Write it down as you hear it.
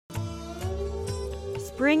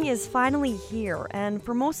Spring is finally here, and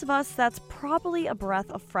for most of us, that's probably a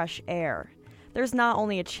breath of fresh air. There's not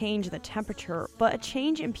only a change in the temperature, but a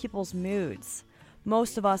change in people's moods.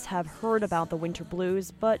 Most of us have heard about the winter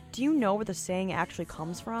blues, but do you know where the saying actually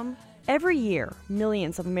comes from? Every year,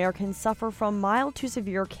 millions of Americans suffer from mild to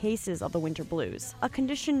severe cases of the winter blues, a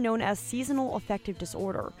condition known as seasonal affective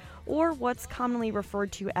disorder, or what's commonly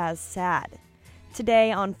referred to as SAD.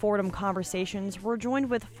 Today on Fordham Conversations, we're joined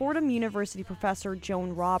with Fordham University professor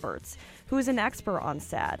Joan Roberts, who is an expert on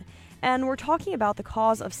SAD, and we're talking about the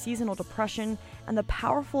cause of seasonal depression and the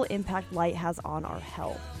powerful impact light has on our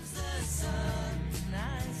health.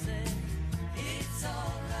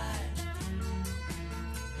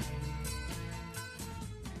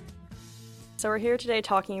 So we're here today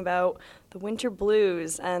talking about the winter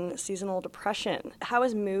blues and seasonal depression. How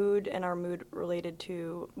is mood and our mood related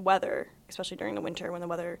to weather, especially during the winter when the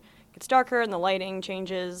weather gets darker and the lighting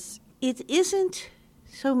changes? It isn't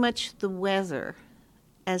so much the weather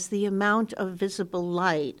as the amount of visible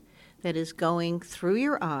light that is going through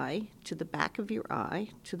your eye, to the back of your eye,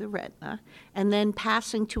 to the retina, and then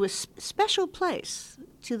passing to a special place,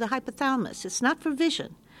 to the hypothalamus. It's not for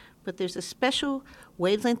vision, but there's a special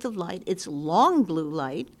wavelength of light. It's long blue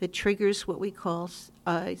light that triggers what we call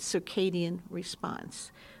a circadian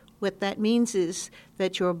response. What that means is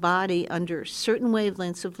that your body, under certain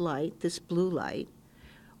wavelengths of light, this blue light,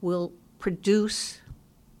 will produce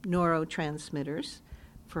neurotransmitters,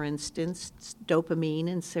 for instance, dopamine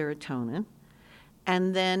and serotonin.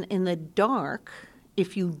 And then in the dark,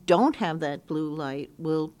 if you don't have that blue light,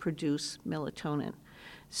 will produce melatonin.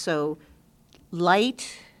 So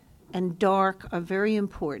light and dark are very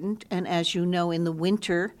important, and as you know, in the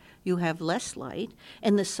winter you have less light,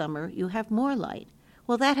 in the summer you have more light.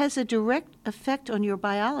 Well, that has a direct effect on your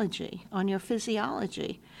biology, on your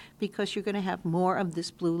physiology, because you're going to have more of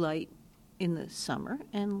this blue light in the summer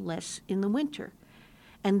and less in the winter.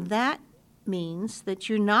 And that means that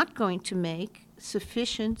you're not going to make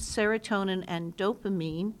sufficient serotonin and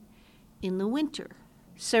dopamine in the winter.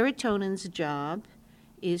 Serotonin's job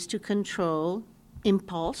is to control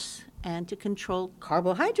impulse and to control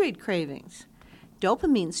carbohydrate cravings.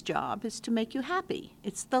 Dopamine's job is to make you happy.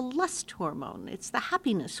 It's the lust hormone. It's the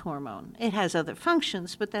happiness hormone. It has other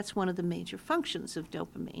functions, but that's one of the major functions of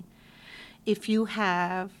dopamine. If you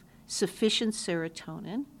have sufficient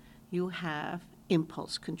serotonin, you have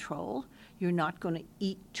impulse control. You're not going to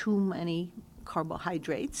eat too many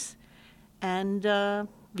carbohydrates, and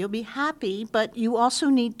you'll be happy, but you also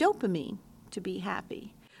need dopamine to be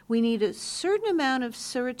happy. We need a certain amount of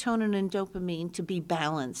serotonin and dopamine to be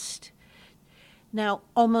balanced. Now,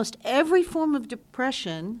 almost every form of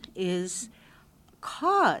depression is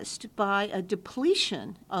caused by a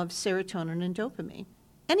depletion of serotonin and dopamine,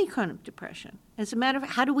 any kind of depression. As a matter of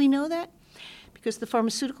fact, how do we know that? Because the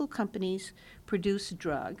pharmaceutical companies produce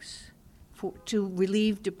drugs to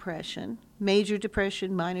relieve depression, major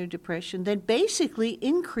depression, minor depression, that basically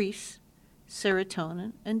increase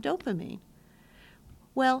serotonin and dopamine.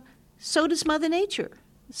 Well, so does Mother Nature.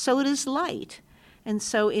 So does light. And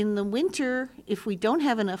so in the winter, if we don't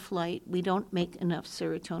have enough light, we don't make enough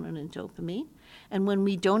serotonin and dopamine. And when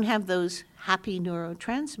we don't have those happy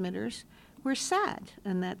neurotransmitters, we're sad.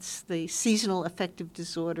 And that's the seasonal affective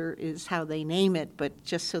disorder is how they name it, but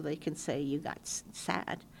just so they can say you got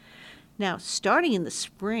sad. Now, starting in the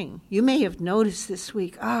spring, you may have noticed this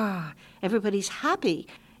week, everybody's happy.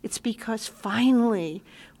 It's because finally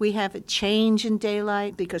we have a change in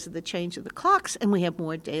daylight because of the change of the clocks, and we have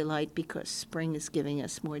more daylight because spring is giving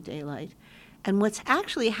us more daylight. And what's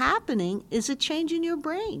actually happening is a change in your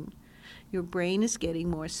brain. Your brain is getting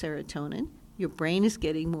more serotonin, your brain is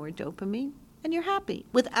getting more dopamine, and you're happy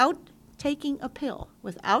without taking a pill,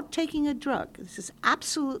 without taking a drug. This is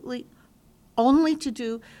absolutely only to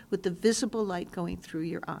do with the visible light going through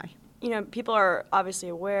your eye. You know, people are obviously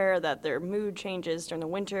aware that their mood changes during the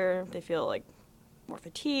winter. They feel like more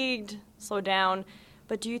fatigued, slowed down.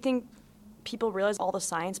 But do you think people realize all the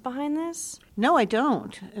science behind this? No, I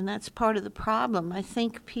don't. And that's part of the problem. I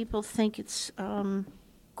think people think it's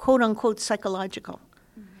quote unquote psychological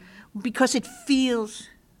because it feels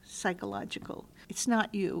psychological. It's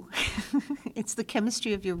not you. It's the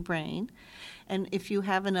chemistry of your brain. And if you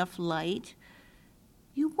have enough light,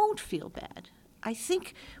 you won't feel bad. I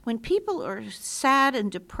think when people are sad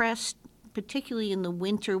and depressed, particularly in the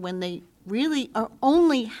winter when they really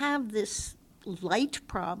only have this light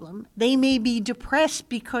problem, they may be depressed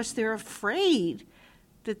because they're afraid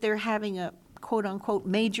that they're having a quote-unquote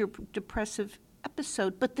major depressive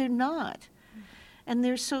episode, but they're not. And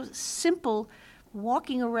they're so simple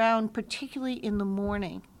walking around, particularly in the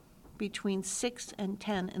morning, between 6 and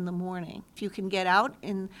 10 in the morning. If you can get out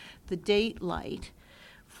in the daylight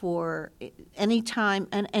for any time,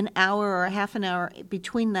 an hour or a half an hour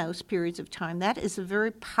between those periods of time, that is a very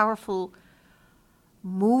powerful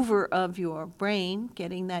mover of your brain,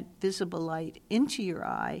 getting that visible light into your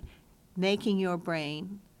eye, making your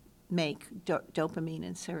brain make dopamine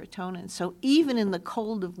and serotonin. So even in the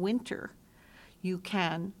cold of winter, you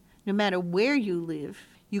can, no matter where you live,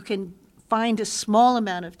 you can find a small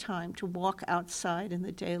amount of time to walk outside in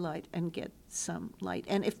the daylight and get some light.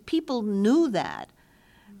 And if people knew that,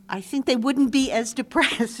 I think they wouldn't be as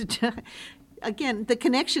depressed. Again, the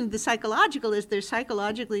connection to the psychological is they're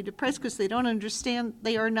psychologically depressed because they don't understand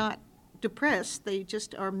they are not depressed. They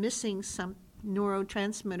just are missing some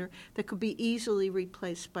neurotransmitter that could be easily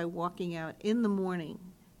replaced by walking out in the morning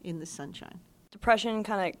in the sunshine. Depression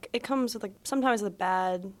it comes with sometimes with a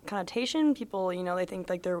bad connotation. People, they think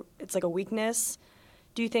it's like a weakness.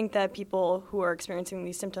 Do you think that people who are experiencing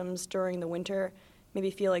these symptoms during the winter maybe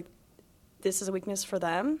feel like this is a weakness for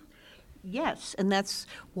them? Yes, and that's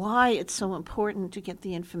why it's so important to get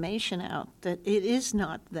the information out that it is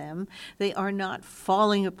not them. They are not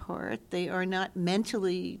falling apart. They are not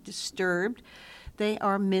mentally disturbed. They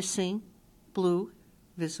are missing blue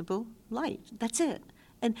visible light. That's it.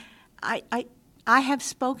 And I have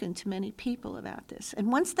spoken to many people about this,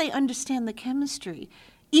 and once they understand the chemistry,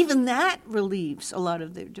 even that relieves a lot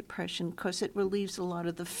of their depression because it relieves a lot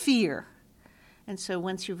of the fear. And so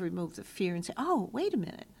once you've removed the fear and say, oh, wait a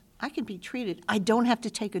minute, I can be treated. I don't have to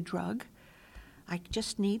take a drug. I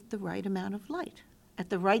just need the right amount of light. At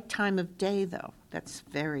the right time of day, though, that's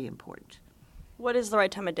very important. What is the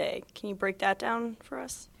right time of day? Can you break that down for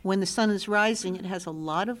us? When the sun is rising, it has a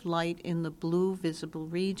lot of light in the blue visible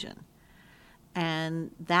region.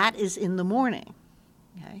 And that is in the morning,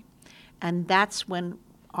 okay? And that's when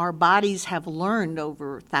our bodies have learned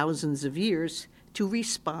over thousands of years to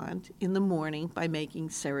respond in the morning by making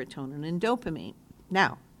serotonin and dopamine.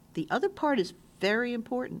 Now, the other part is very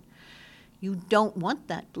important. You don't want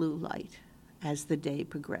that blue light as the day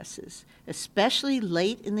progresses, especially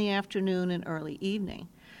late in the afternoon and early evening,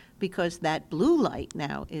 because that blue light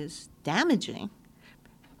now is damaging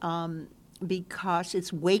because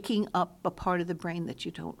it's waking up a part of the brain that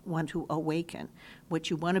you don't want to awaken. What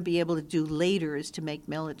you want to be able to do later is to make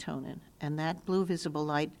melatonin, and that blue visible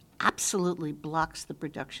light absolutely blocks the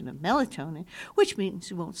production of melatonin, which means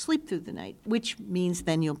you won't sleep through the night, which means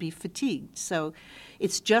then you'll be fatigued. So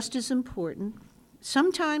it's just as important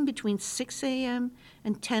sometime between 6 a.m.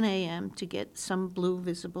 and 10 a.m. to get some blue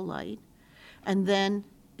visible light. And then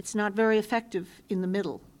it's not very effective in the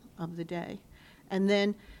middle of the day. And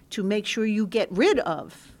then to make sure you get rid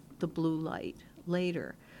of the blue light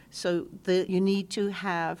later. So you need to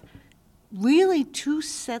have really 2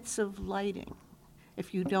 sets of lighting.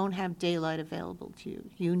 If you don't have daylight available to you,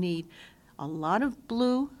 you need a lot of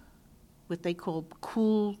blue, what they call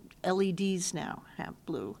cool LEDs now have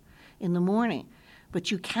blue in the morning.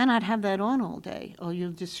 But you cannot have that on all day, or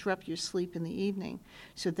you'll disrupt your sleep in the evening.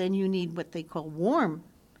 So then you need what they call warm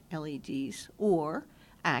LEDs, or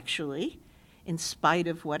actually, in spite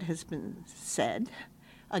of what has been said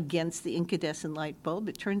against the incandescent light bulb,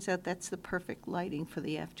 it turns out that's the perfect lighting for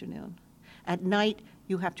the afternoon. At night,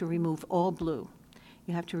 you have to remove all blue.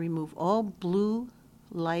 You have to remove all blue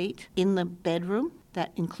light in the bedroom.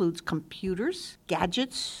 That includes computers,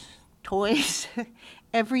 gadgets, toys,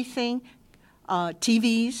 everything,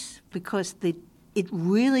 TVs, because it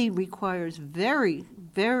really requires very,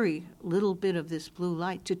 very little bit of this blue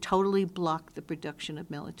light to totally block the production of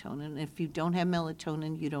melatonin. And if you don't have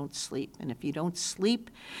melatonin, you don't sleep. And if you don't sleep,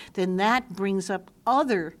 then that brings up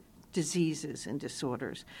other diseases and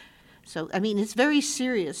disorders. So, it's very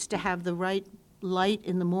serious to have the right light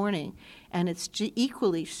in the morning, and it's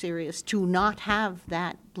equally serious to not have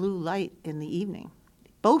that blue light in the evening.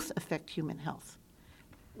 Both affect human health.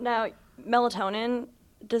 Now, melatonin,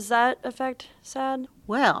 does that affect SAD?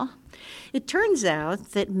 Well, it turns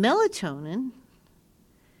out that melatonin,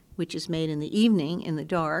 which is made in the evening in the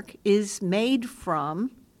dark, is made from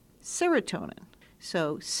serotonin.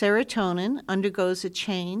 So serotonin undergoes a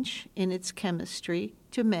change in its chemistry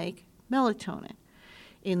to make melatonin.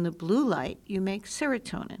 In the blue light, you make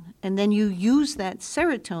serotonin, and then you use that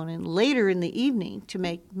serotonin later in the evening to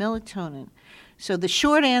make melatonin. So the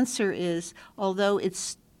short answer is, although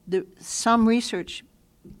it's some research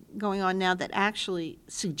going on now that actually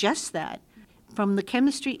suggests that, from the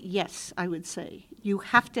chemistry, yes, I would say. You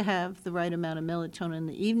have to have the right amount of melatonin in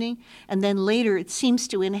the evening, and then later it seems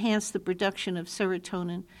to enhance the production of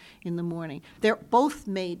serotonin in the morning. They're both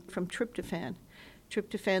made from tryptophan.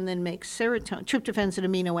 Tryptophan then makes serotonin. Tryptophan is an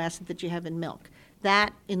amino acid that you have in milk.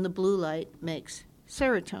 That in the blue light makes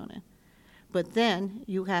serotonin. But then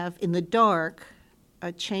you have in the dark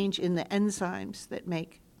a change in the enzymes that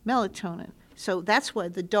make melatonin. So that's why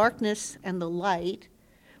the darkness and the light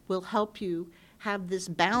will help you have this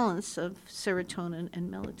balance of serotonin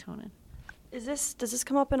and melatonin. Does this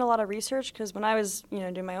come up in a lot of research? Because when I was,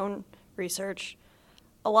 doing my own research,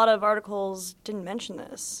 a lot of articles didn't mention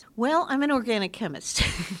this. Well, I'm an organic chemist,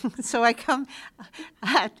 so I come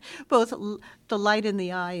at both the light in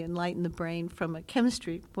the eye and light in the brain from a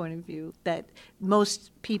chemistry point of view that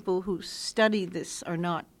most people who study this are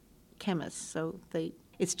not chemists, so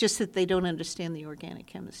it's just that they don't understand the organic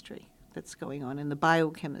chemistry that's going on and the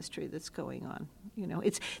biochemistry that's going on.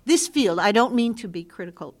 It's this field, I don't mean to be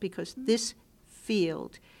critical, because this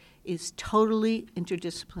field is totally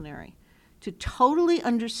interdisciplinary. To totally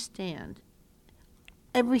understand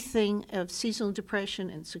everything of seasonal depression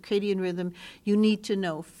and circadian rhythm, you need to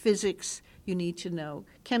know physics, you need to know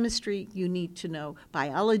chemistry, you need to know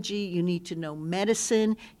biology, you need to know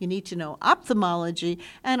medicine, you need to know ophthalmology,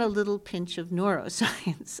 and a little pinch of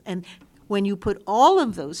neuroscience. And when you put all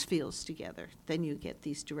of those fields together, then you get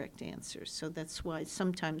these direct answers. So that's why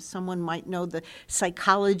sometimes someone might know the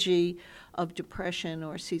psychology of depression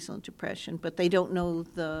or seasonal depression, but they don't know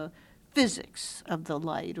the physics of the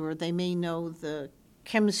light, or they may know the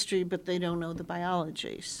chemistry, but they don't know the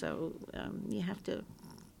biology. So you have to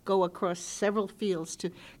go across several fields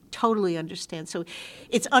to totally understand. So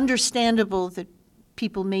it's understandable that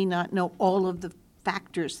people may not know all of the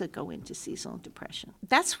factors that go into seasonal depression.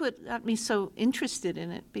 That's what got me so interested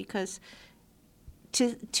in it, because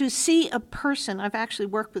to see a person, I've actually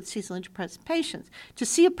worked with seasonally depressed patients, to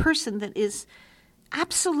see a person that is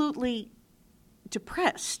absolutely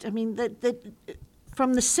depressed. I mean, that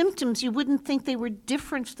from the symptoms, you wouldn't think they were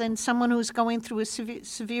different than someone who's going through a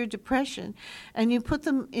severe depression. And you put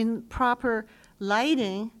them in proper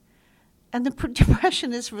lighting, and the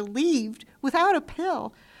depression is relieved without a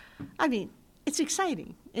pill. I mean, it's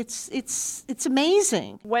exciting. It's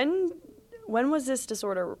amazing. When was this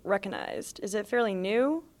disorder recognized? Is it fairly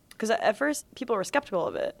new? Because at first, people were skeptical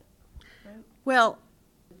of it. Well,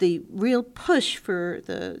 the real push for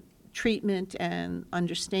the treatment and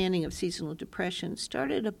understanding of seasonal depression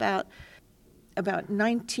started about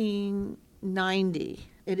 1990.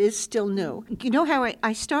 It is still new. You know how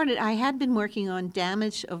I started? I had been working on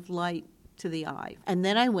damage of light to the eye, and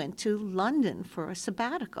then I went to London for a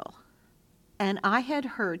sabbatical. And I had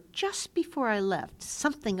heard just before I left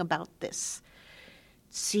something about this.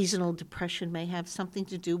 Seasonal depression may have something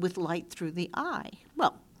to do with light through the eye.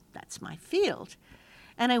 Well, that's my field.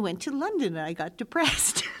 And I went to London and I got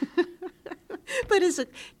depressed. But as a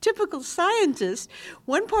typical scientist,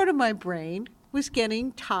 one part of my brain was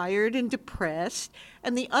getting tired and depressed,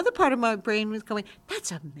 and the other part of my brain was going,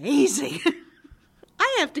 that's amazing.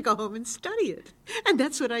 I have to go home and study it. And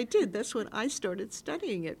that's what I did. That's when I started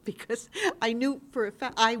studying it, because I knew for a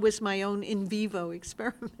fact I was my own in vivo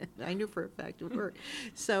experiment. I knew for a fact it worked.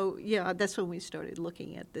 So, yeah, that's when we started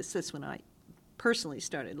looking at this. That's when I personally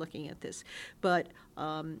started looking at this. But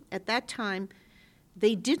at that time,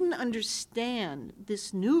 they didn't understand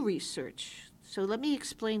this new research. So let me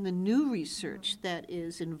explain the new research that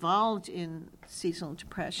is involved in seasonal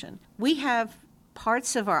depression. We have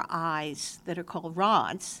parts of our eyes that are called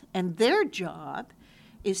rods, and their job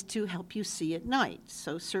is to help you see at night.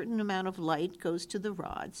 So a certain amount of light goes to the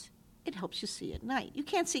rods. It helps you see at night. You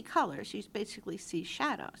can't see colors. You basically see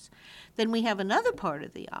shadows. Then we have another part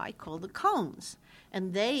of the eye called the cones,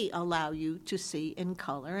 and they allow you to see in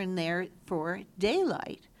color, and they're for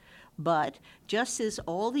daylight. But just as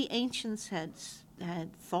all the ancients had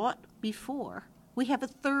thought before, we have a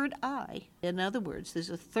third eye. In other words, there's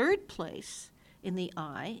a third place in the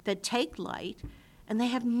eye that take light, and they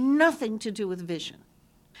have nothing to do with vision.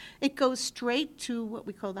 It goes straight to what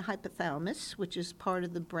we call the hypothalamus, which is part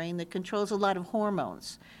of the brain that controls a lot of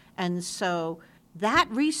hormones. And so that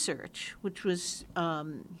research, which was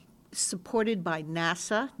supported by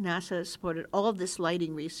NASA supported all of this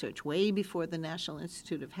lighting research way before the National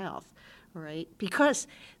Institute of Health, right? Because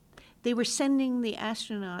they were sending the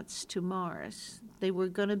astronauts to Mars. They were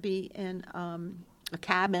going to be in a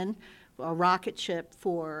cabin, a rocket ship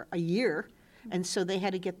for a year, and so they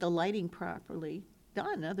had to get the lighting properly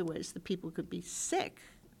done. Otherwise, the people could be sick,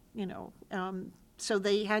 So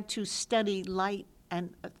they had to study light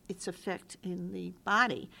and its effect in the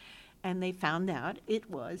body. And they found out it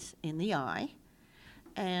was in the eye.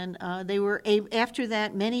 And they were after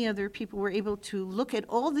that, many other people were able to look at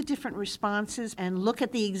all the different responses and look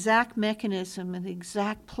at the exact mechanism and the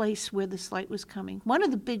exact place where this light was coming. One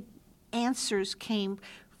of the big answers came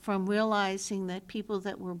from realizing that people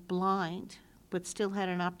that were blind but still had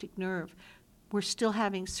an optic nerve, were still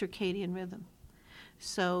having circadian rhythm.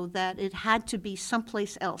 So that it had to be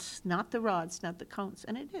someplace else, not the rods, not the cones,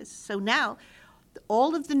 and it is. So now,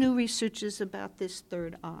 all of the new research is about this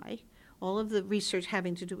third eye, all of the research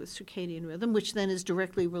having to do with circadian rhythm, which then is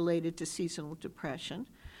directly related to seasonal depression,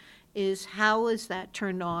 is how is that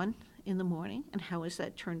turned on in the morning and how is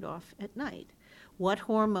that turned off at night? What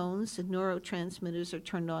hormones and neurotransmitters are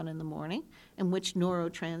turned on in the morning and which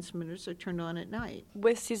neurotransmitters are turned on at night?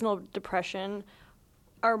 With seasonal depression,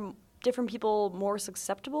 are different people more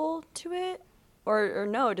susceptible to it? Or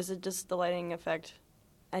no, does it just the lighting affect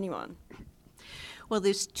anyone? Well,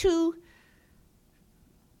 there's two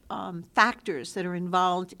factors that are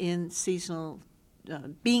involved in seasonal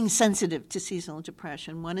being sensitive to seasonal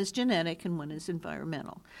depression. One is genetic and one is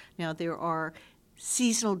environmental. Now, there are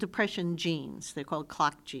seasonal depression genes. They're called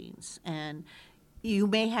clock genes. And you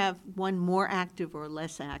may have one more active or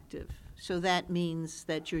less active. So that means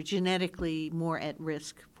that you're genetically more at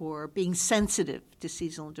risk for being sensitive to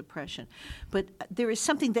seasonal depression. But there is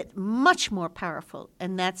something that's much more powerful,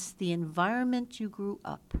 and that's the environment you grew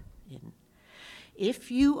up in.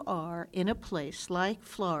 If you are in a place like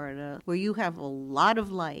Florida where you have a lot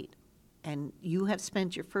of light and you have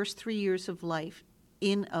spent your first 3 years of life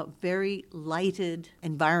in a very lighted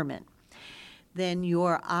environment, then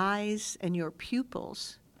your eyes and your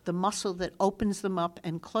pupils, the muscle that opens them up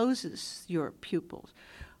and closes your pupils,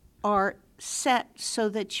 are set so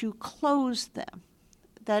that you close them.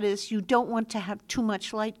 That is, you don't want to have too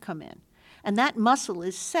much light come in. And that muscle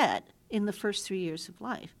is set in the first 3 years of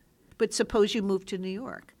life. But suppose you move to New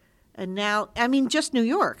York. And now, I mean, just New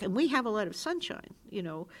York, and we have a lot of sunshine,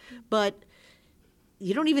 but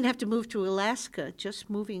you don't even have to move to Alaska. Just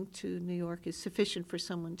moving to New York is sufficient for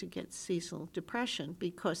someone to get seasonal depression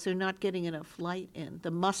because they're not getting enough light in. The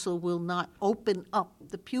muscle will not open up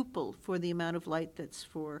the pupil for the amount of light that's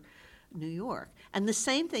for New York. And the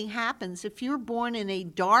same thing happens if you're born in a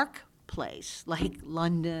dark place like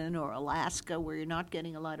London or Alaska where you're not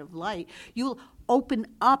getting a lot of light. You'll open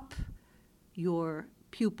up your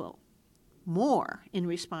pupil more in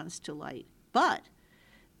response to light. But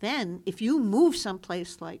then if you move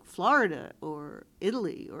someplace like Florida or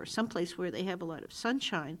Italy or someplace where they have a lot of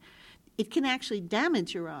sunshine, it can actually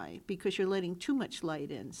damage your eye because you're letting too much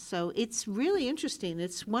light in. So it's really interesting.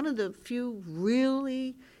 It's one of the few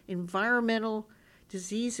really environmental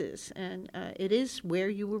diseases, and it is where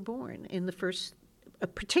you were born in the first,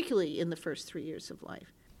 particularly in the first 3 years of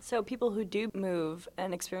life. So people who do move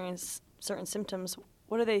and experience certain symptoms,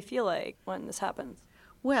 what do they feel like when this happens?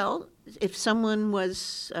 Well, if someone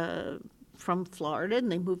was from Florida and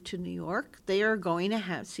they moved to New York, they are going to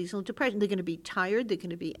have seasonal depression. They're going to be tired. They're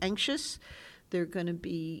going to be anxious. They're going to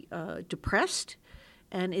be depressed.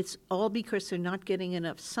 And it's all because they're not getting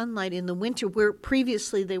enough sunlight in the winter where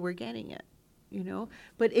previously they were getting it.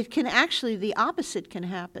 But it can actually, the opposite can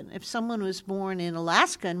happen. If someone was born in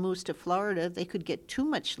Alaska and moves to Florida, they could get too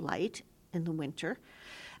much light in the winter.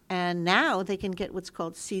 And now they can get what's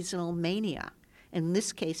called seasonal mania. In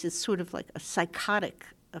this case, it's sort of like a psychotic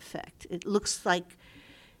effect. It looks like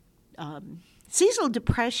seasonal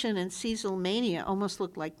depression and seasonal mania almost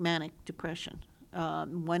look like manic depression.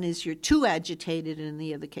 One is you're too agitated, and in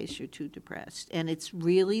the other case you're too depressed. And it's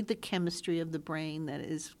really the chemistry of the brain that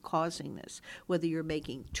is causing this, whether you're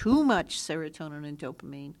making too much serotonin and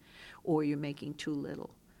dopamine or you're making too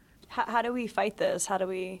little. How do we fight this? How do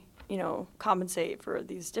we, compensate for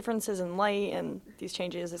these differences in light and these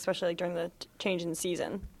changes, especially like during the change in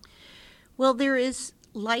season? Well, there is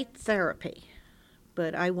light therapy,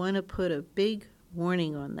 but I want to put a big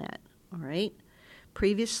warning on that, all right?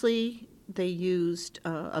 Previously, they used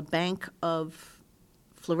a bank of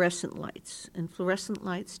fluorescent lights, and fluorescent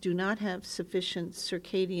lights do not have sufficient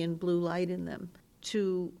circadian blue light in them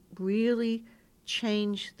to really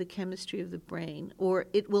change the chemistry of the brain. Or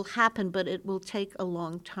it will happen, but it will take a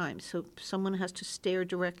long time. So someone has to stare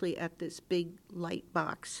directly at this big light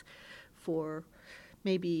box for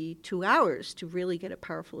maybe 2 hours to really get a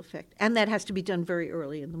powerful effect. And that has to be done very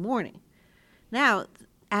early in the morning. Now,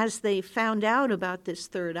 as they found out about this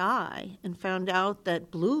third eye and found out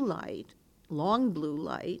that blue light, long blue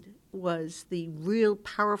light, was the real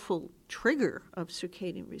powerful trigger of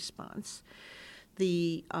circadian response,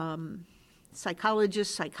 the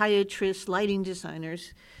psychologists, psychiatrists, lighting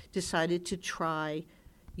designers decided to try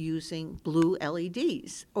using blue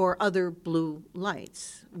LEDs or other blue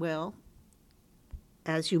lights. Well,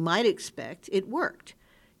 as you might expect, it worked.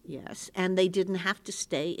 Yes, and they didn't have to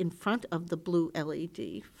stay in front of the blue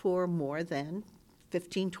LED for more than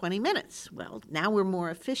 15, 20 minutes. Well, now we're more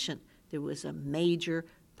efficient. There was a major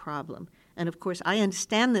problem, and of course I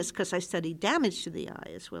understand this because I study damage to the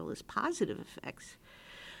eye as well as positive effects.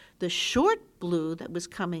 The short blue that was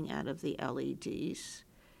coming out of the LEDs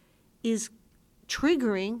is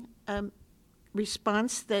triggering a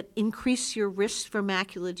response that increase your risk for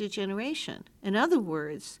macular degeneration. In other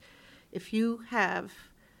words, if you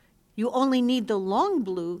only need the long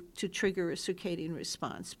blue to trigger a circadian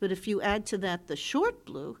response, but if you add to that the short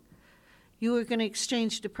blue, you are going to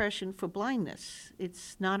exchange depression for blindness.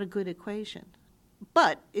 It's not a good equation.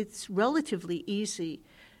 But it's relatively easy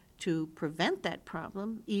to prevent that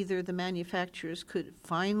problem. Either the manufacturers could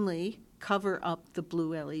finally cover up the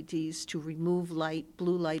blue LEDs to remove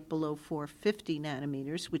blue light below 450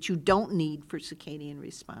 nanometers, which you don't need for circadian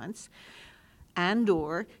response, and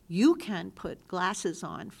or you can put glasses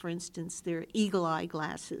on. For instance, there are Eagle Eye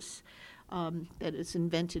glasses that is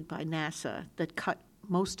invented by NASA that cut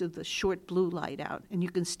most of the short blue light out, and you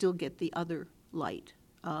can still get the other light,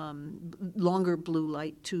 longer blue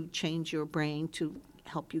light to change your brain to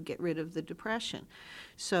help you get rid of the depression.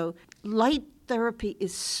 So light therapy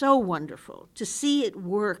is so wonderful. To see it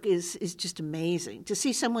work is just amazing. To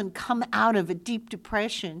see someone come out of a deep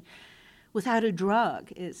depression without a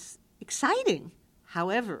drug is exciting.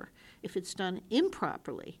 However, if it's done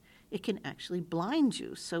improperly, it can actually blind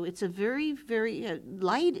you. So it's a very, very,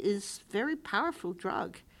 light is a very powerful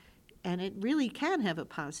drug, and it really can have a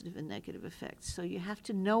positive and negative effect. So you have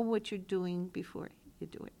to know what you're doing before you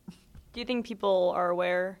do it. Do you think people are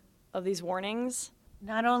aware of these warnings?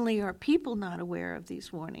 Not only are people not aware of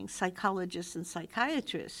these warnings, psychologists and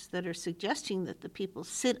psychiatrists that are suggesting that the people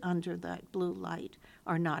sit under that blue light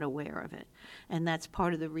are not aware of it. And that's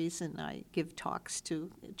part of the reason I give talks to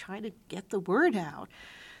try to get the word out.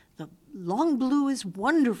 The long blue is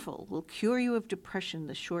wonderful, will cure you of depression.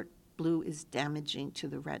 The short blue is damaging to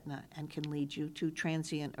the retina and can lead you to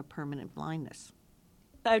transient or permanent blindness.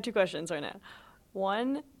 I have two questions right now.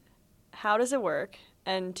 One, how does it work?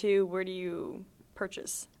 And two, where do you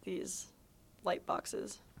purchase these light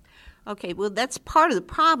boxes? Okay, well, that's part of the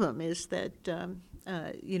problem is that,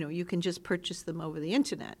 you can just purchase them over the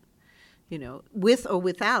internet, with or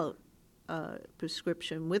without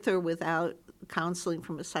prescription, with or without counseling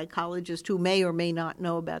from a psychologist who may or may not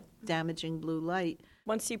know about damaging blue light.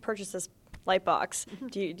 Once you purchase this light box,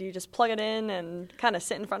 do you just plug it in and kind of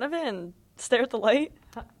sit in front of it and stare at the light?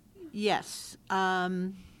 Yes,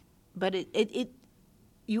 but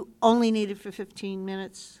you only need it for 15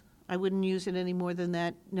 minutes. I wouldn't use it any more than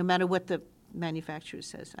that, no matter what the manufacturer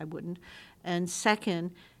says. I wouldn't. And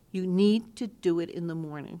second, you need to do it in the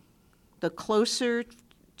morning. The closer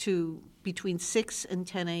to between 6 and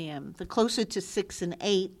 10 a.m., the closer to 6 and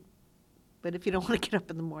 8, but if you don't want to get up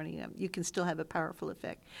in the morning, you can still have a powerful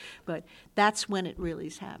effect. But that's when it really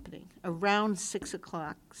is happening. Around 6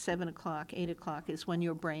 o'clock, 7 o'clock, 8 o'clock is when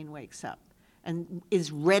your brain wakes up and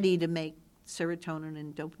is ready to make serotonin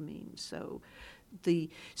and dopamine. So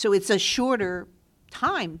it's a shorter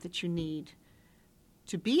time that you need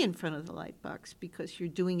to be in front of the light box because you're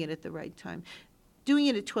doing it at the right time. Doing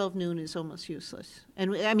it at 12 noon is almost useless.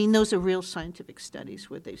 And I mean, those are real scientific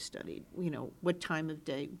studies where they've studied, what time of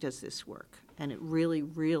day does this work? And it really,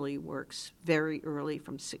 really works very early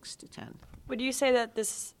from 6 to 10. Would you say that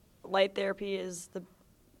this light therapy is the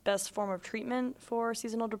best form of treatment for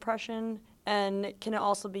seasonal depression? And can it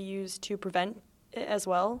also be used to prevent it as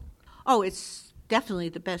well? Oh, it's definitely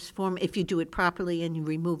the best form if you do it properly and you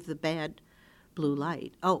remove the bad blue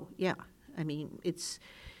light. Oh, yeah. I mean, it's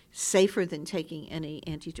safer than taking any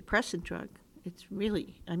antidepressant drug. It's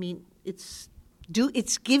really, it's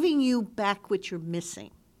giving you back what you're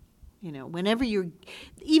missing. Whenever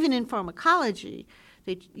even in pharmacology,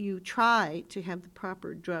 you try to have the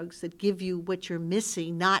proper drugs that give you what you're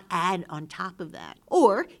missing, not add on top of that.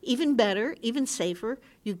 Or, even better, even safer,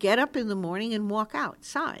 you get up in the morning and walk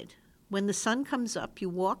outside. When the sun comes up, you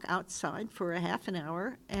walk outside for a half an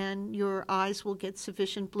hour, and your eyes will get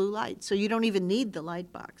sufficient blue light. So you don't even need the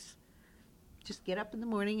light box. Just get up in the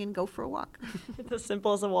morning and go for a walk. It's as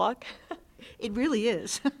simple as a walk. It really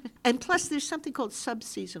is. And plus, there's something called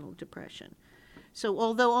subseasonal depression. So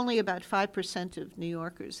although only about 5% of New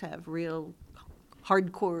Yorkers have real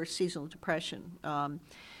hardcore seasonal depression,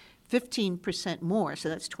 15% more, so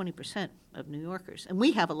that's 20% of New Yorkers, and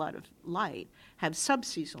we have a lot of light, have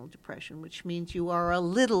subseasonal depression, which means you are a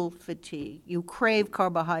little fatigued. You crave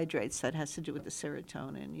carbohydrates. That has to do with the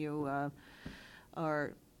serotonin. You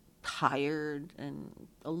are tired and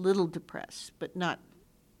a little depressed, but not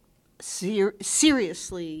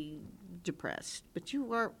seriously depressed, but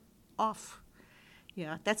you are off.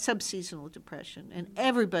 Yeah, that's subseasonal depression. And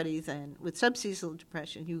everybody then, with subseasonal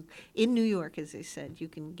depression, in New York, as I said, you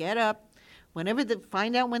can get up,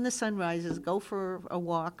 find out when the sun rises, go for a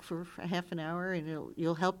walk for a half an hour, and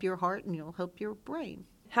you'll help your heart and you'll help your brain.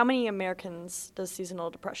 How many Americans does seasonal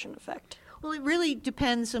depression affect? Well, it really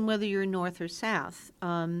depends on whether you're north or south.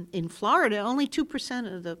 In Florida, only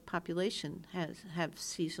 2% of the population have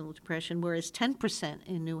seasonal depression, whereas 10%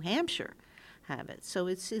 in New Hampshire have it. So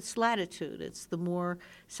it's latitude. It's the more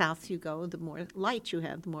south you go, the more light you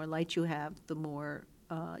have. The more light you have, the more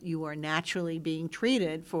you are naturally being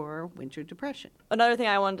treated for winter depression. Another thing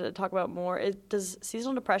I wanted to talk about more is, does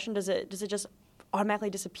seasonal depression, does it just automatically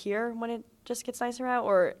disappear when it just gets nicer out,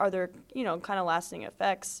 or are there, kind of lasting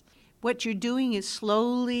effects? What you're doing is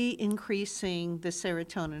slowly increasing the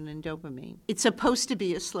serotonin and dopamine. It's supposed to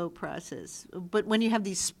be a slow process, but when you have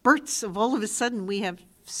these spurts of all of a sudden we have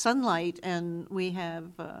sunlight and we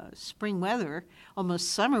have spring weather, almost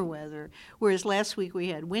summer weather, whereas last week we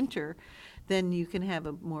had winter, then you can have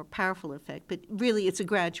a more powerful effect. But really, it's a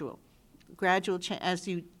gradual as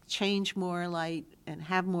you change more light and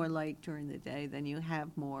have more light during the day, then you have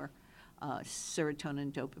more serotonin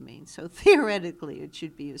and dopamine. So theoretically, it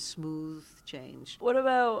should be a smooth change. What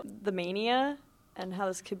about the mania and how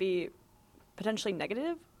this could be potentially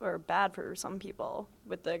negative or bad for some people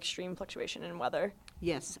with the extreme fluctuation in weather?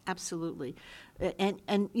 Yes, absolutely.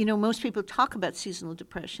 And most people talk about seasonal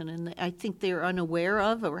depression, and I think they're unaware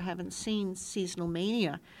of or haven't seen seasonal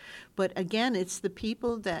mania. But again, it's the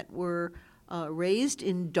people that were raised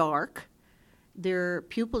in dark. Their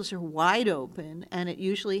pupils are wide open, and it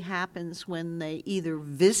usually happens when they either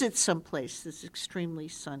visit someplace that's extremely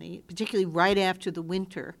sunny, particularly right after the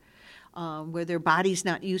winter, where their body's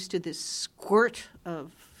not used to this squirt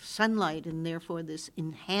of sunlight and therefore this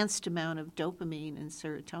enhanced amount of dopamine and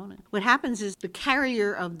serotonin. What happens is the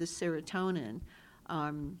carrier of the serotonin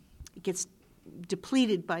gets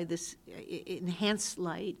depleted by this enhanced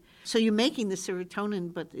light. So you're making the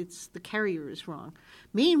serotonin, but the carrier is wrong.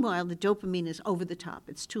 Meanwhile, the dopamine is over the top.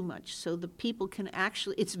 It's too much. So the people can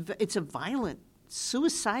actually, it's a violent,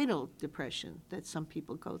 suicidal depression that some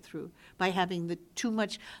people go through by having the too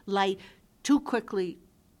much light, too quickly,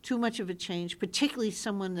 too much of a change, particularly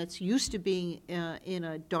someone that's used to being in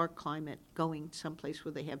a dark climate, going someplace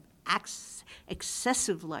where they have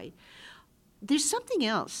excessive light. There's something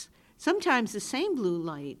else. Sometimes the same blue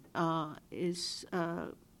light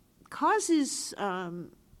causes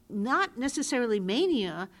not necessarily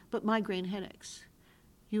mania, but migraine headaches.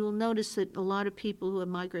 You will notice that a lot of people who have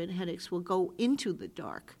migraine headaches will go into the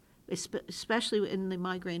dark, especially when the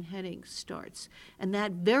migraine headache starts. And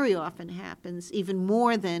that very often happens, even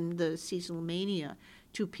more than the seasonal mania,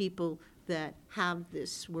 to people that have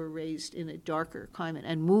this, were raised in a darker climate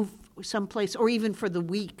and move someplace, or even for the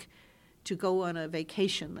week, to go on a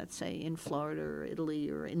vacation, let's say in Florida or Italy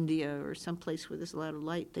or India or someplace where there's a lot of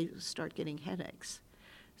light, they start getting headaches.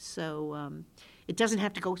 So it doesn't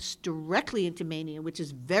have to go directly into mania, which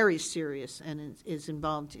is very serious and is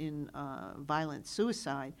involved in violent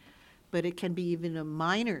suicide, but it can be even a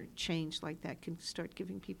minor change like that can start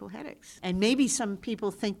giving people headaches. And maybe some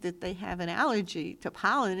people think that they have an allergy to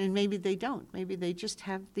pollen, and maybe they don't. Maybe they just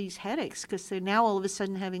have these headaches because they're now all of a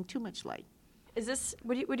sudden having too much light. Is this,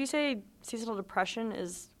 would you say seasonal depression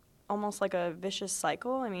is almost like a vicious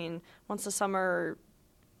cycle? I mean, once the summer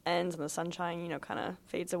ends and the sunshine, kind of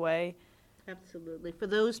fades away. Absolutely. For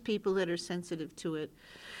those people that are sensitive to it,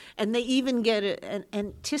 and they even get an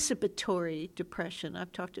anticipatory depression.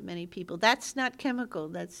 I've talked to many people. That's not chemical.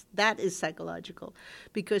 That is psychological,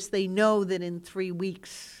 because they know that in 3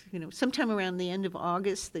 weeks, sometime around the end of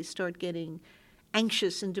August, they start getting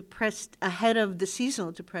anxious and depressed ahead of the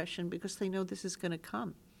seasonal depression because they know this is going to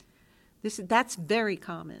come. That's very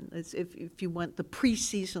common. It's if you want the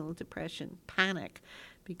pre-seasonal depression, panic,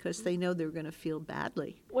 because they know they're going to feel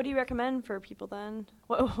badly. What do you recommend for people then?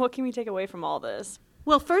 What can we take away from all this?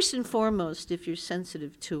 Well, first and foremost, if you're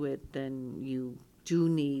sensitive to it, then you do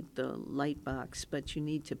need the light box, but you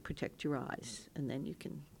need to protect your eyes, and then you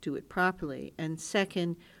can do it properly. And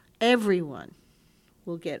second, everyone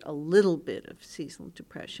will get a little bit of seasonal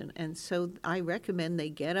depression. And so I recommend they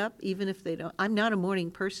get up, even if they don't. I'm not a morning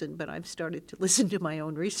person, but I've started to listen to my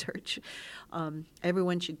own research.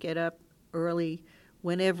 Everyone should get up early,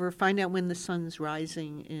 find out when the sun's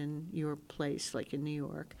rising in your place, like in New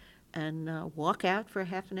York, and walk out for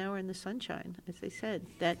half an hour in the sunshine. As I said,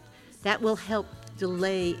 that will help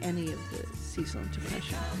delay any of the seasonal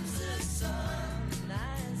depression.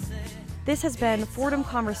 This has been Fordham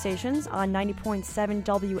Conversations on 90.7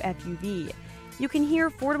 WFUV. You can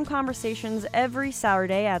hear Fordham Conversations every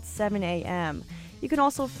Saturday at 7 a.m. You can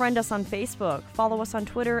also friend us on Facebook, follow us on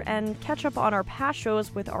Twitter, and catch up on our past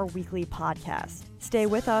shows with our weekly podcast. Stay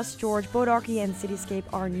with us. George Bodarky and Cityscape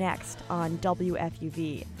are next on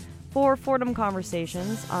WFUV. For Fordham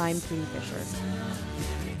Conversations, I'm Katie Fisher.